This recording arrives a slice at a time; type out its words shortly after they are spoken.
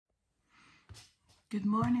Good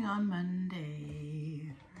morning on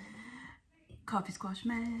Monday. Coffee squash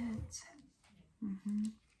meds.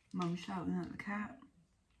 Mum shouting at the cat.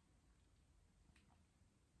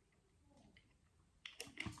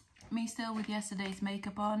 Me still with yesterday's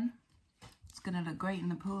makeup on. It's gonna look great in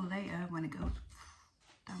the pool later when it goes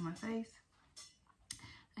down my face.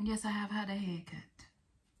 And yes, I have had a haircut.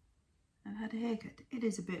 I've had a haircut. It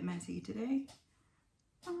is a bit messy today.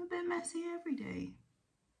 I'm a bit messy every day.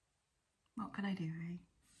 What can I do, eh?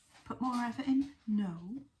 Put more effort in?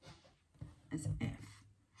 No. As if.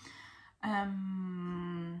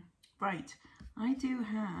 Right. I do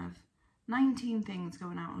have 19 things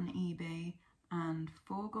going out on eBay and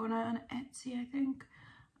 4 going out on Etsy, I think.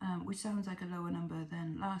 Which sounds like a lower number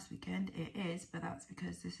than last weekend. It is, but that's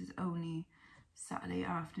because this is only Saturday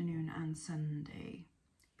afternoon and Sunday.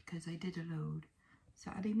 Because I did a load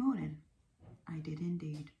Saturday morning. I did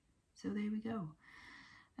indeed. So there we go.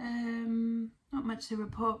 Not much to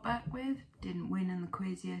report back with. Didn't win in the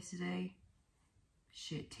quiz yesterday.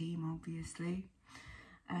 Shit team, obviously.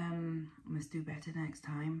 Must do better next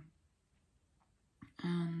time.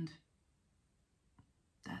 And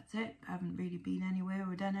that's it. Haven't really been anywhere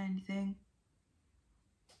or done anything.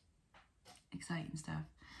 Exciting stuff.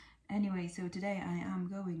 Anyway, so today I am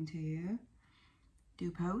going to do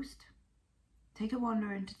post. Take a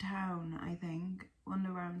wander into town, I think.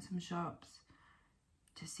 Wander around some shops.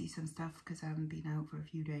 To see some stuff because I haven't been out for a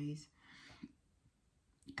few days.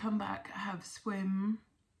 Come back, have swim,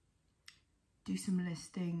 do some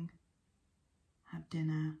listing, have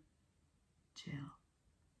dinner, chill.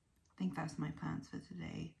 I think that's my plans for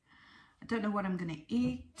today. I don't know what I'm gonna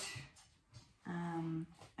eat.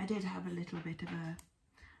 I did have a little bit of a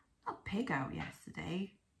not pig out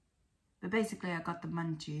yesterday, but basically I got the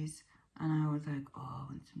munchies and I was like, oh,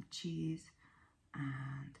 and some cheese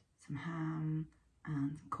and some ham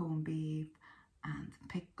and some corned beef and some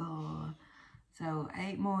pickle. So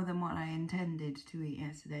I ate more than what I intended to eat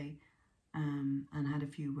yesterday, and had a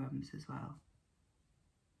few rums as well.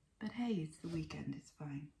 But hey, it's the weekend, it's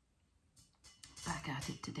fine. Back at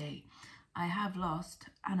it today. I have lost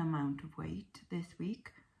an amount of weight this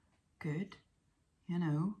week. Good, you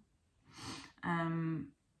know.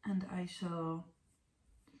 And I shall,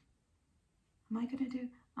 I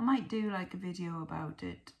might do like a video about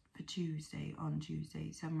it for Tuesday, on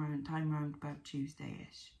Tuesday, somewhere in time around about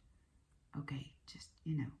Tuesday-ish. Okay, just,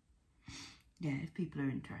 you know, yeah, if people are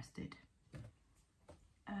interested.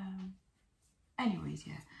 Anyways,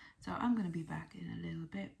 yeah, so I'm going to be back in a little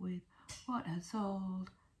bit with what has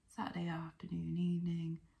sold Saturday afternoon,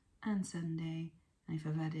 evening, and Sunday. And if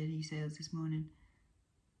I've had any sales this morning.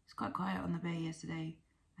 It's quite quiet on the bay yesterday.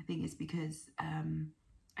 I think it's because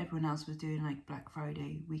everyone else was doing like Black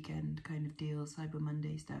Friday weekend kind of deals, Cyber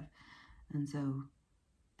Monday stuff, and so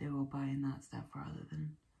they're all buying that stuff rather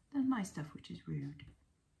than my stuff, which is rude.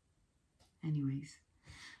 Anyways,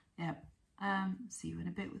 yeah, see you in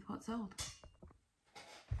a bit with what's sold.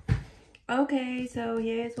 Okay, so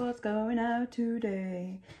here's what's going out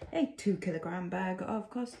today. A 2 kilogram bag of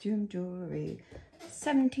costume jewellery,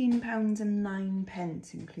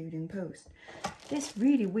 £17.09 including post. This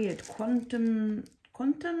really weird quantum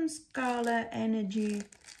scalar energy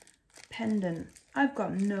pendant. I've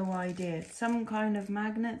got no idea. It's some kind of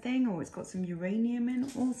magnet thing, or it's got some uranium in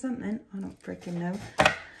it or something. I don't freaking know.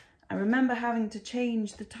 I remember having to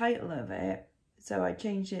change the title of it. So I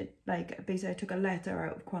changed it, like, basically I took a letter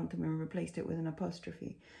out of quantum and replaced it with an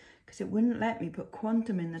apostrophe. Because it wouldn't let me put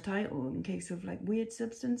quantum in the title in case of, like, weird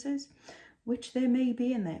substances. Which there may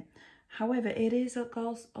be in there. However, it is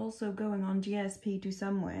also going on GSP to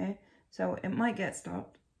somewhere. So it might get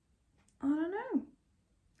stopped. I don't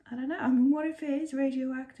know. I mean, what if it is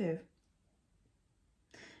radioactive?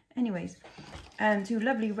 Anyways, to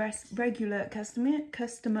lovely regular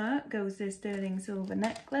customer goes this sterling silver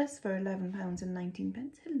necklace for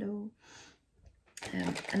 £11.19. Hello.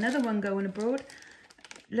 Another one going abroad.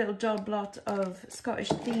 Little job lot of Scottish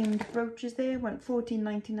themed brooches there. Went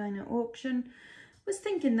 £14.99 at auction. Was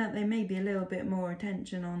thinking that there may be a little bit more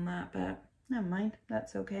attention on that, but never mind.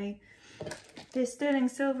 That's okay. This sterling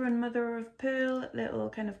silver and mother of pearl, little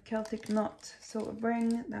kind of Celtic knot sort of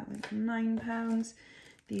ring. That went for £9.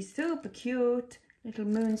 These super cute little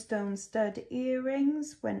moonstone stud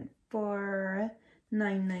earrings went for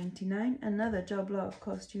 £9.99. Another job lot of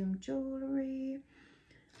costume jewellery.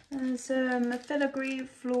 Some filigree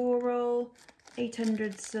floral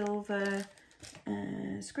 800 silver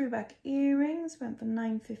screwback earrings went for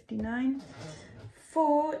 £9.59.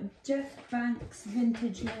 4 Jeff Banks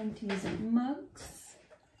vintage 90s mugs.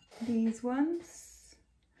 These ones.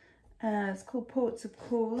 It's called Ports of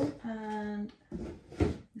Call, and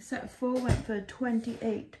the set of 4 went for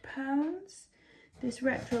 £28. This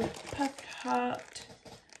retro puffed heart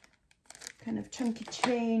kind of chunky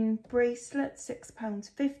chain bracelet,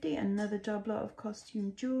 £6.50. Another job lot of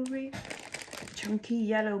costume jewellery. Chunky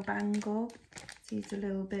yellow bangle. Seems a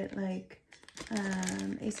little bit like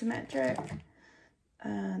asymmetric.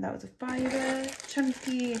 That was a £5.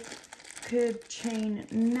 Chunky curb chain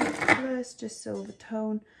necklace, just silver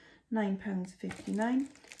tone, £9.59.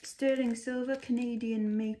 Sterling silver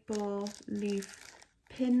Canadian maple leaf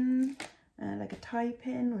pin, like a tie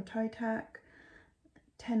pin or tie tack,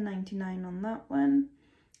 £10.99 on that one.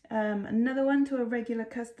 Another one to a regular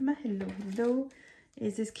customer, hello,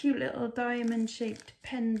 is this cute little diamond shaped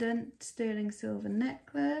pendant sterling silver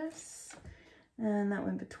necklace, and that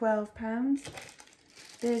went for £12.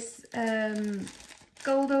 This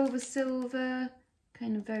gold over silver,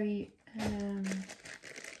 kind of very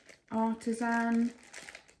artisan,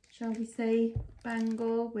 shall we say,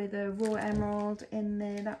 bangle with a raw emerald in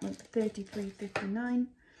there. That went for £33.59.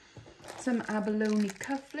 Some abalone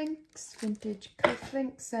cufflinks, vintage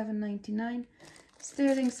cufflinks, £7.99.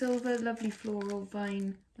 Sterling silver, lovely floral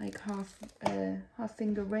vine, like half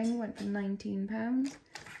finger ring, went for £19.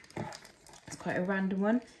 It's quite a random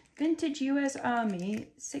one. Vintage US Army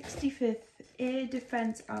 65th Air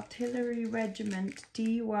Defense Artillery Regiment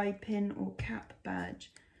DY pin or cap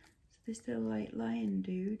badge. So this little like lion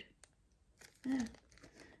dude. Yeah,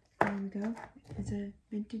 there we go. It's a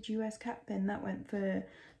vintage US cap pin. That went for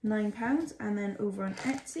 £9. And then over on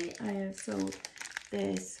Etsy, I have sold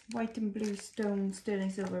this white and blue stone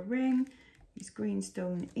sterling silver ring, these green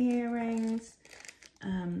stone earrings,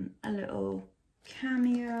 a little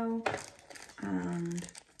cameo, and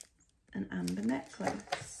an amber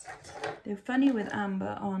necklace. They're funny with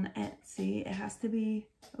amber on Etsy. It has to be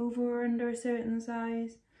over or under a certain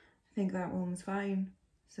size. I think that one was fine.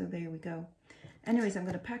 So there we go. Anyways, I'm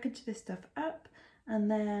going to package this stuff up and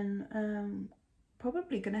then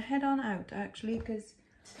probably going to head on out actually, because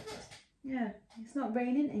yeah, it's not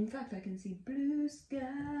raining. In fact, I can see blue skies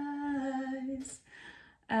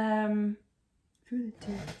through the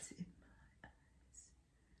tears in my eyes,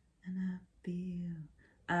 and I feel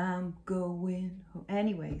I'm going home.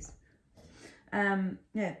 Anyways,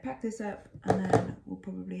 yeah, pack this up and then we'll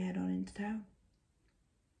probably head on into town.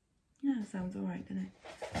 Yeah, sounds all right, doesn't it?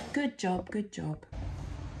 Good job, good job.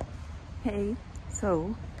 Hey,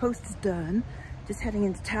 so post is done. Just heading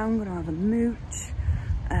into town, gonna have a mooch.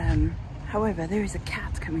 However, there is a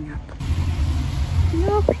cat coming up.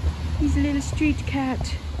 Look, he's a little street cat.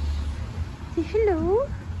 Say hello.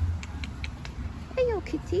 Hello,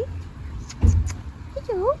 kitty.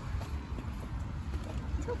 Hello.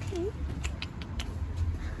 It's okay.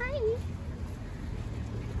 Hi.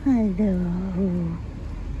 Hello.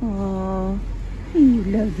 Oh, you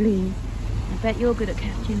lovely. I bet you're good at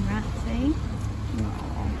catching rats, eh?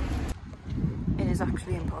 Aww. It is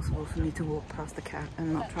actually impossible for me to walk past the cat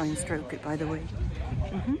and not try and stroke it, by the way.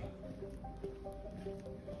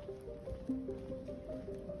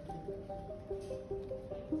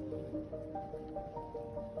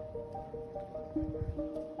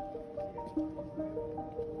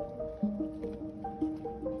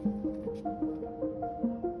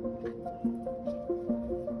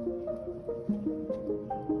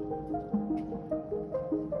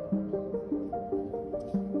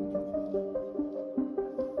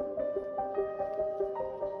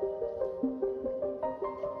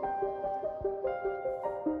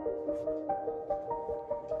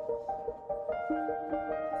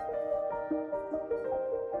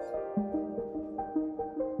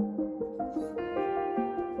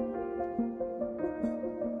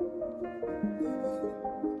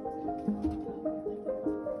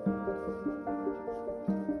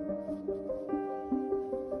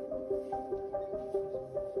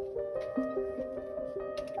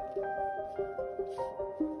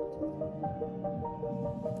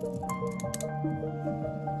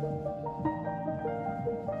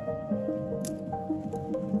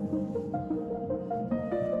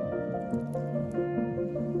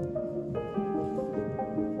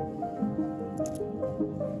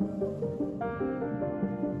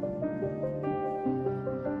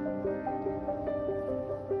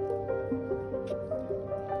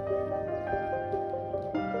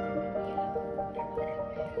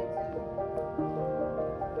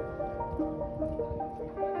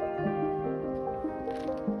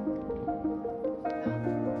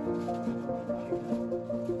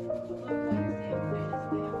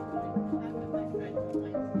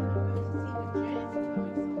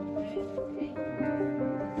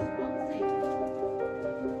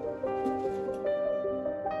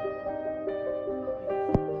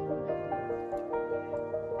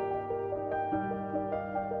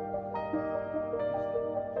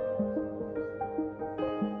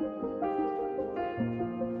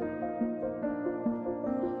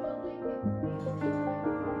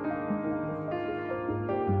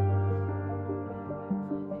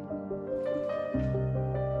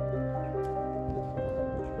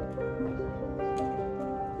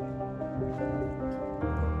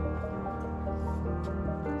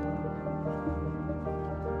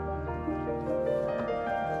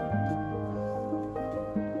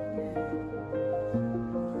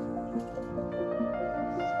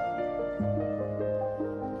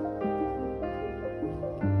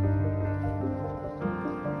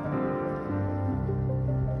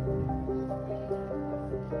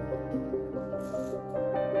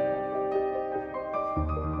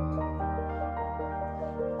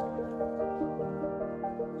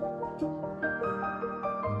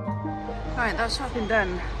 Right, that's shopping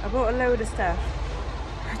done. I bought a load of stuff.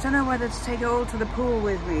 I don't know whether to take it all to the pool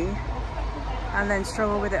with me and then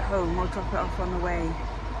stroll with it home or drop it off on the way.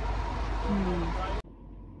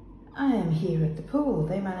 I am here at the pool.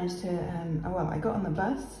 They managed to, well, I got on the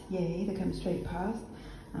bus, yay, they come straight past.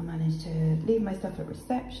 I managed to leave my stuff at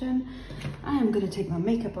reception. I am going to take my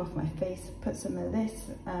makeup off my face, put some of this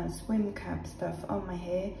swim cap stuff on my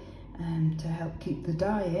hair to help keep the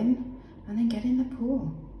dye in, and then get in the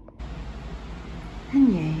pool.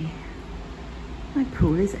 And yay, my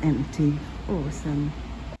pool is empty. Awesome.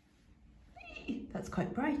 That's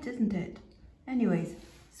quite bright, isn't it? Anyways,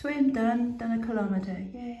 swim done, done a kilometre,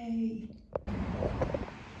 yay.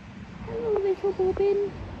 Hello little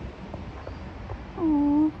Bobbin.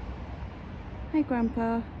 Aww. Hi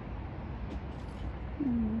Grandpa.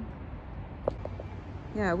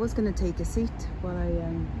 Yeah, I was going to take a seat while I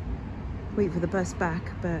wait for the bus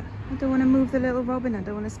back, but I don't want to move the little Robin, I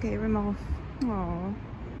don't want to scare him off. Aww.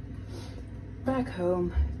 Back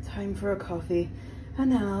home, time for a coffee,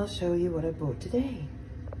 and then I'll show you what I bought today.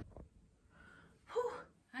 Whew,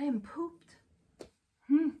 I am pooped.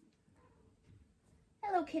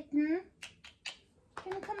 Hello kitten.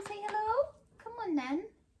 Can you come say hello? Come on then.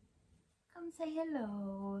 Come say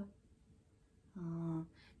hello. Oh,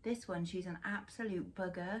 this one, she's an absolute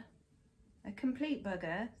bugger. A complete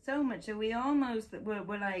bugger. So much that we almost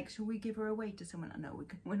were like, should we give her away to someone? No,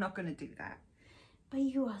 we're not going to do that. But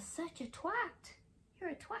you are such a twat.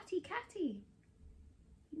 You're a twatty catty.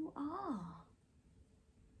 You are.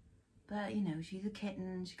 But, you know, she's a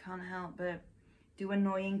kitten. She can't help but do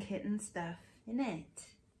annoying kitten stuff, innit?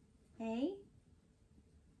 Hey?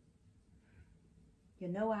 You're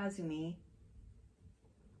no Azumi,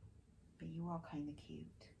 but you are kind of cute.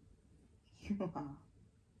 You are.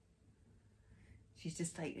 She's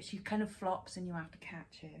just like, she kind of flops and you have to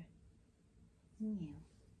catch her. Yeah.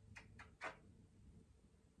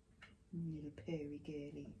 Little purry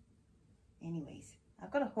girly. Anyways,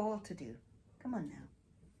 I've got a haul to do. Come on now.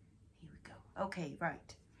 Here we go. Okay,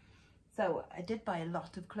 right. So I did buy a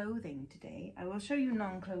lot of clothing today. I will show you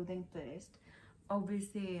non-clothing first.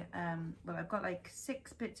 Obviously, well, I've got like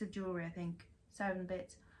 6 bits of jewellery, I think, 7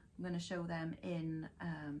 bits. I'm going to show them in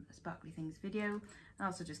a Sparkly Things video. I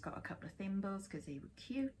also just got a couple of thimbles because they were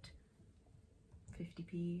cute.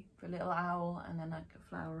 50p for a little owl, and then like a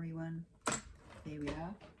flowery one. There we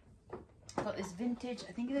are. Got this vintage,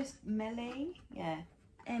 I think it is Melee, yeah,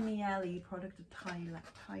 M-E-L-E product of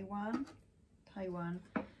Taiwan.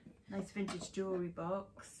 Nice vintage jewellery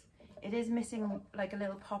box. It is missing like a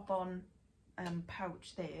little pop-on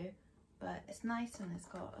pouch there, but it's nice, and it's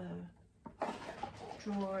got a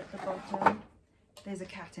drawer at the bottom. There's a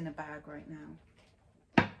cat in a bag right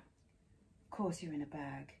now. Of course you're in a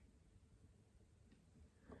bag.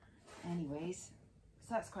 Anyways,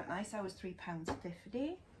 so that's quite nice. That was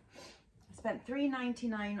 £3.50. I spent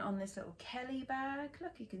 £3.99 on this little Kelly bag.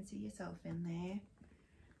 Look, you can see yourself in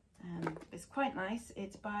there. It's quite nice.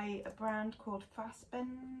 It's by a brand called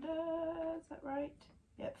Fassbender. Is that right?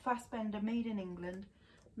 Yep, Fassbender, made in England.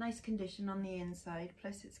 Nice condition on the inside.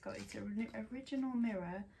 Plus it's got its original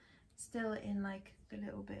mirror still in like the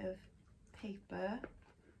little bit of paper.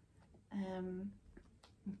 I'm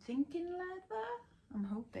thinking leather. I'm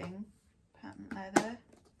hoping patent leather,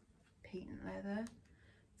 patent leather.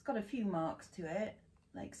 It's got a few marks to it,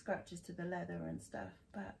 like scratches to the leather and stuff,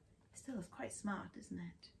 but still it's quite smart, isn't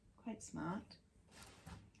it? Quite smart.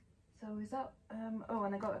 So is that, oh,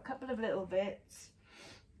 and I got a couple of little bits,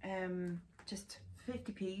 just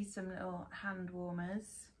 50p, some little hand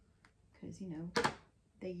warmers, because, you know,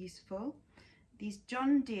 they're useful. These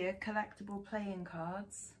John Deere collectible playing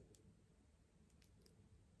cards.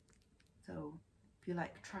 So if you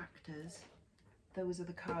like tractors, those are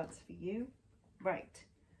the cards for you. Right.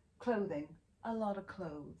 Clothing, a lot of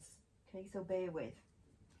clothes, okay, so bear with.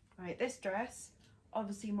 Right, this dress,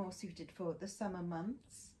 obviously more suited for the summer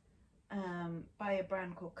months, by a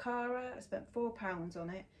brand called Cara. I spent £4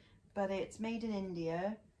 on it, but it's made in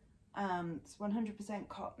India. It's 100%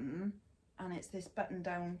 cotton, and it's this button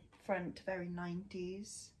down front, very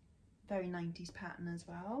 90s pattern as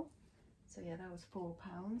well. So yeah, that was £4,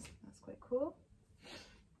 that's quite cool.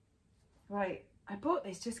 Right. I bought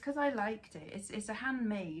this just because I liked it. It's a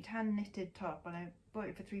handmade, hand knitted top, and I bought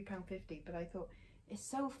it for £3.50, but I thought it's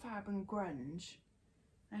so fab and grunge.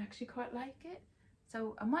 I actually quite like it.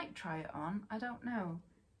 So I might try it on, I don't know,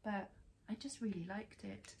 but I just really liked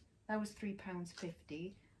it. That was £3.50.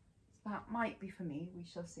 So that might be for me, we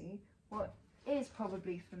shall see. What is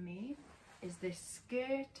probably for me is this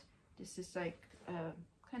skirt. This is like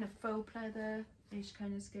kind of faux pleather-ish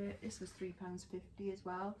kind of skirt. This was £3.50 as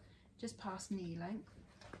well. Just past knee length.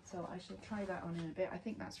 So I shall try that on in a bit. I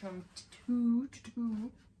think that's from two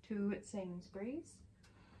at Sainsbury's.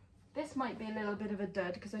 This might be a little bit of a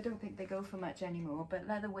dud because I don't think they go for much anymore, but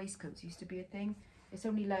leather waistcoats used to be a thing. It's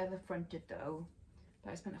only leather fronted though.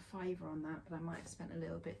 But I spent a £5 on that, but I might have spent a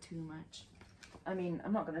little bit too much. I mean,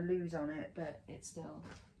 I'm not going to lose on it, but it's still,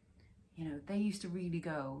 you know, they used to really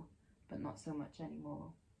go, but not so much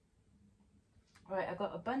anymore. Right, I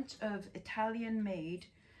got a bunch of Italian made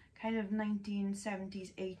kind of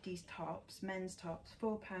 1970s, 80s tops, men's tops,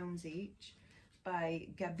 £4 each by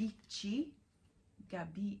Gabici.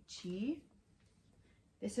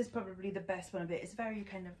 This is probably the best one of it. It's very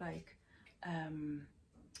kind of like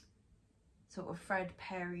sort of Fred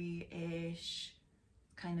Perry-ish,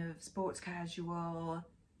 kind of sports casual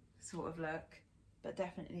sort of look, but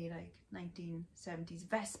definitely like 1970s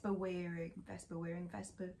Vespa wearing,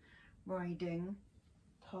 Vespa riding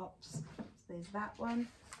tops. So there's that one.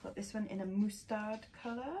 Got this one in a mustard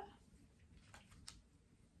colour.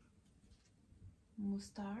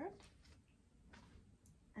 Mustard.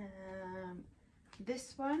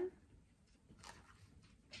 This one,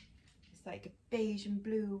 it's like a beige and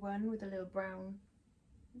blue one with a little brown,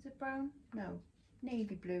 is it brown? No,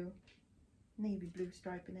 navy blue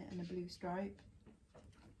stripe in it and a blue stripe.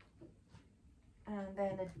 And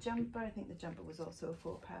then a jumper, I think the jumper was also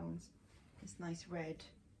 £4. This nice red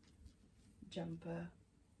jumper.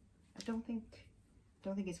 I don't think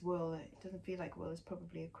it's wool, it doesn't feel like wool, it's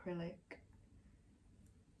probably acrylic.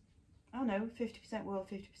 Oh no, 50% wool,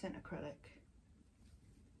 50% acrylic.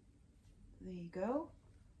 There you go.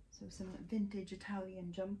 So some vintage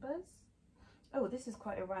Italian jumpers. Oh, this is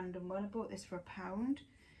quite a random one. I bought this for £1.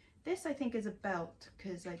 This I think is a belt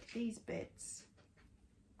because like these bits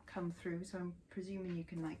come through, so I'm presuming you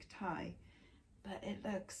can like tie. But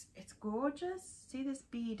it's gorgeous. See this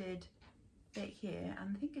beaded bit here,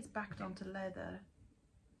 and I think it's backed onto leather.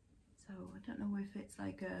 So I don't know if it's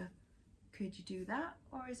like a, could you do that,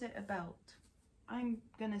 or is it a belt? I'm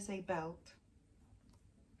gonna say belt.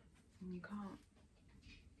 And you can't.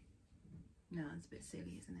 No, it's a bit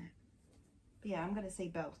silly, isn't it? But yeah, I'm gonna say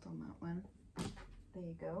belt on that one. There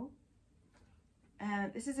you go.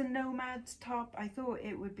 This is a Nomad's top. I thought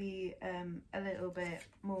it would be a little bit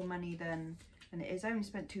more money than it is. I only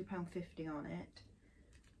spent £2.50 on it,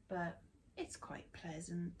 but it's quite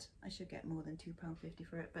pleasant. I should get more than £2.50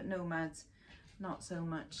 for it, but Nomad's not so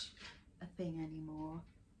much a thing anymore,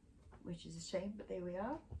 which is a shame, but there we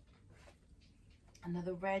are.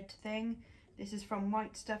 Another red thing. This is from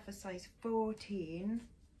White Stuff, a size 14,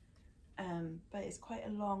 but it's quite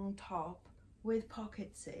a long top with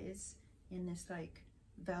pockets in this like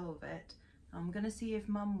velvet. I'm gonna see if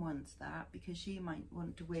Mum wants that because she might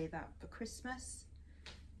want to wear that for Christmas.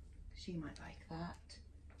 She might like that.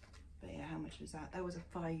 But yeah, how much was that? That was a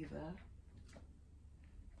 £5.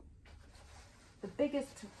 The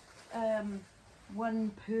biggest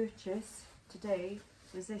one purchase today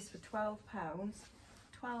was this for £12.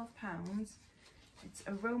 £12. It's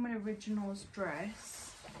a Roman Originals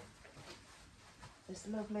dress. This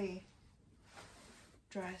lovely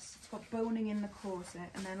dress. It's got boning in the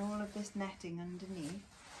corset and then all of this netting underneath.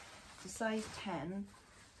 It's a size 10,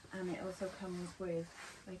 and it also comes with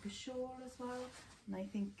like a shawl as well. And I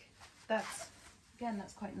think that's, again,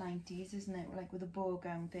 that's quite 90s, isn't it? Like with a ball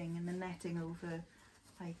gown thing and the netting over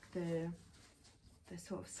like the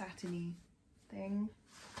sort of satiny thing,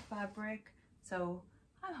 fabric. So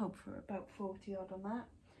I hope for about 40 odd on that.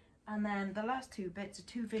 And then the last two bits are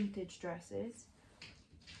two vintage dresses,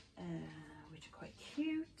 which are quite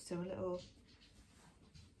cute. So a little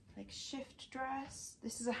like shift dress.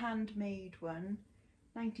 This is a handmade one,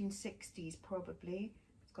 1960s probably.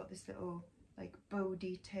 It's got this little like bow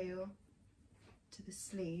detail to the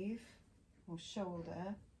sleeve or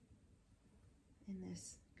shoulder in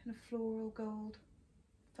this kind of floral gold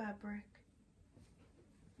fabric.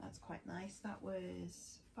 That's quite nice. That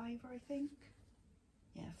was £5, I think.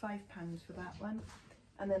 Yeah, £5 for that one.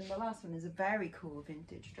 And then the last one is a very cool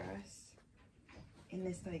vintage dress in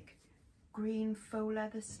this like green faux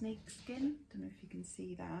leather snake skin. Don't know if you can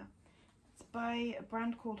see that. It's by a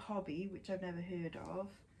brand called Hobby, which I've never heard of.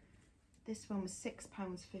 This one was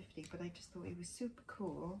 £6.50, but I just thought it was super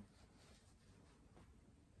cool.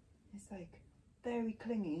 It's like very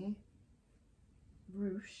clingy,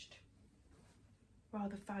 ruched,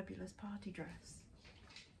 rather fabulous party dress.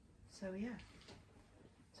 So yeah,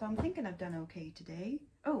 so I'm thinking I've done okay today.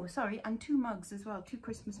 Oh, sorry, and two mugs as well, two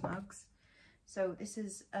Christmas mugs. So this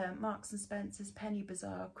is Marks and Spencer's Penny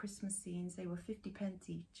Bazaar Christmas scenes. They were 50p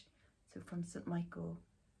each, so from St Michael,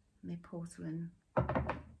 and they're porcelain.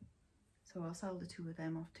 So I'll sell the two of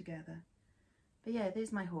them off together. But yeah,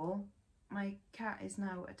 there's my haul. my cat is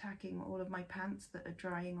now attacking all of my pants that are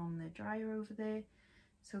drying on the dryer over there.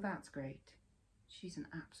 So that's great. She's an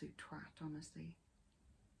absolute twat, honestly.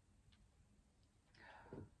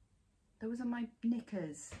 Those are my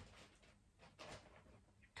knickers.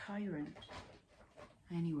 Tyrant.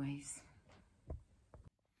 Anyways.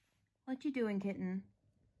 What you doing, kitten?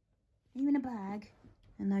 Are you in a bag?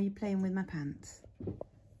 And now you're playing with my pants.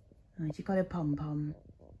 Right, you got a pom-pom.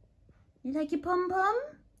 You like your pom-pom?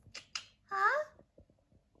 Huh?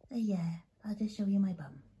 Yeah, I'll just show you my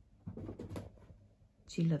bum.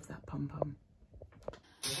 She loves that pom-pom.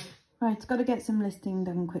 Right, got to get some listing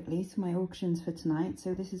done quickly. So my auctions for tonight.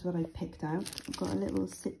 So this is what I picked out. I've got a little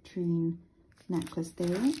citrine necklace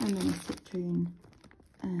there, and then a citrine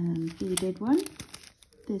beaded one.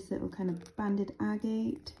 This little kind of banded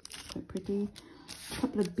agate, quite pretty. A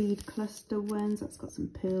couple of bead cluster ones. That's got some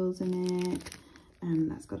pearls in it, and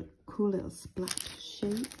that's got a cool little splat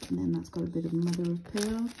shape. And then that's got a bit of mother of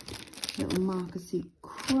pearl, little marquise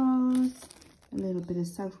cross, a little bit of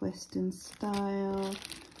southwestern style.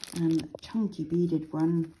 And a chunky beaded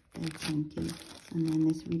one, very chunky, and then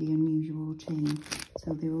this really unusual chain.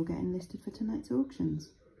 So they're all getting listed for tonight's auctions.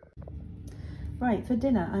 Right, for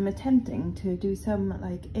dinner I'm attempting to do some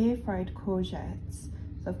like air fried courgettes.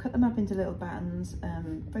 So I've cut them up into little battens,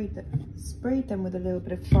 sprayed them with a little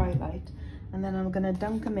bit of fry light, and then I'm going to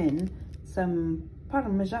dunk them in some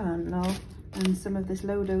Parmigiano and some of this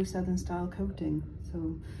low-low southern style coating.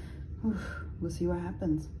 So we'll see what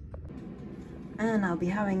happens. And I'll be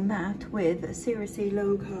having that with a seriously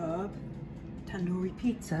low carb tandoori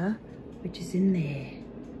pizza, which is in there.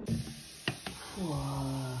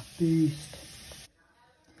 Whoa, beast.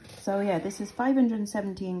 So yeah, this is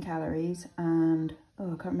 517 calories and,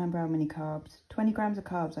 oh, I can't remember how many carbs. 20 grams of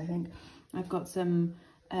carbs, I think. I've got some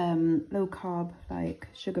low carb, like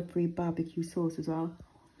sugar-free barbecue sauce as well.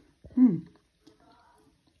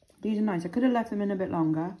 These are nice. I could have left them in a bit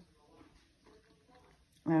longer.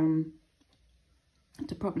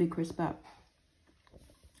 To properly crisp up,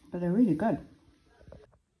 but they're really good.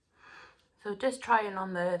 So just trying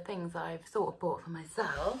on the things I've sort of bought for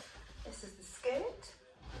myself. This is the skirt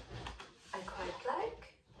I quite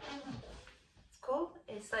like. It's cool.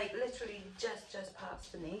 It's like literally just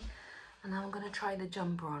past the knee, and now I'm going to try the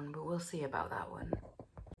jumper on, but we'll see about that one.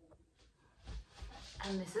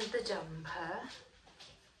 And this is the jumper.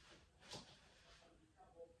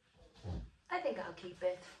 I think I'll keep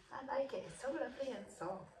it. I like it. It's so lovely and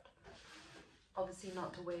soft. Obviously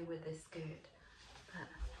not to wear with this skirt, but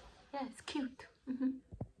yeah, it's cute.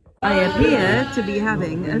 I appear to be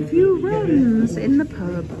having a few runs in the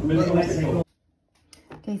pub.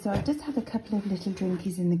 Okay, so I've just had a couple of little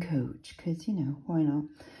drinkies in the coach, because, you know, why not?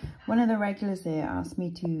 One of the regulars there asked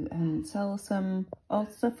me to sell some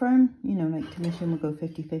Ulster for him. You know, like commission will go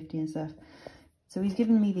 50-50 and stuff. So he's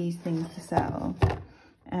given me these things to sell.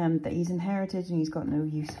 That he's inherited and he's got no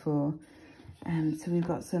use for. So we've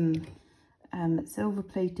got some silver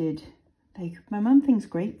plated, like my mum thinks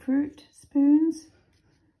grapefruit spoons.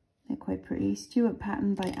 They're quite pretty. Stuart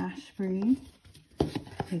Pattern by Ashbury.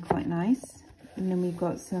 They're quite nice. And then we've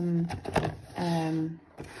got some, I'm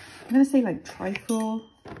going to say like trifle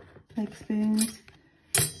like spoons.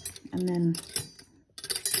 And then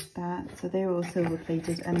that, so they're all silver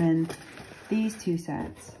plated. And then these two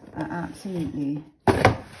sets are absolutely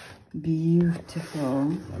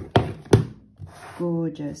beautiful,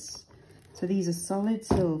 gorgeous. So these are solid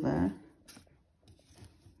silver,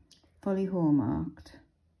 fully hallmarked.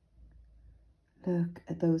 Look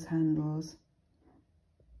at those handles.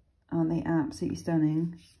 Aren't they absolutely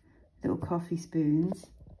stunning? Little coffee spoons.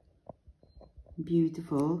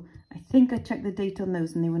 Beautiful. I think I checked the date on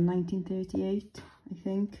those and they were 1938, I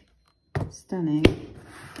think. Stunning.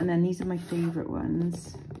 And then these are my favourite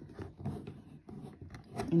ones.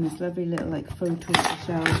 In this lovely little like photo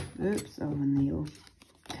shell. Oops, oh, and they all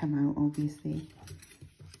come out obviously.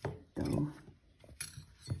 So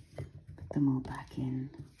put them all back in.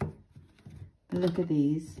 But look at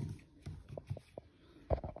these.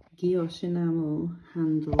 Guilloche enamel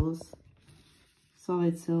handles.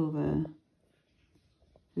 Solid silver.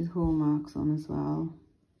 With hallmarks on as well.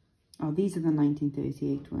 Oh, these are the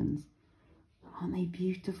 1938 ones. Aren't they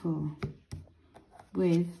beautiful?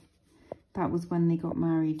 With, that was when they got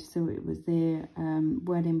married, so it was their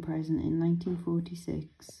wedding present in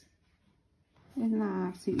 1946. Isn't that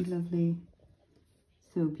absolutely lovely?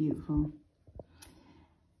 So beautiful.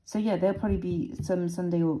 So yeah, there'll probably be some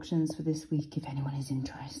Sunday auctions for this week if anyone is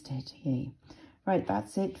interested. Yay. Right,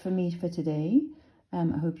 that's it for me for today.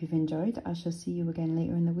 I hope you've enjoyed. I shall see you again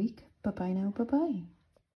later in the week. Bye-bye now. Bye-bye.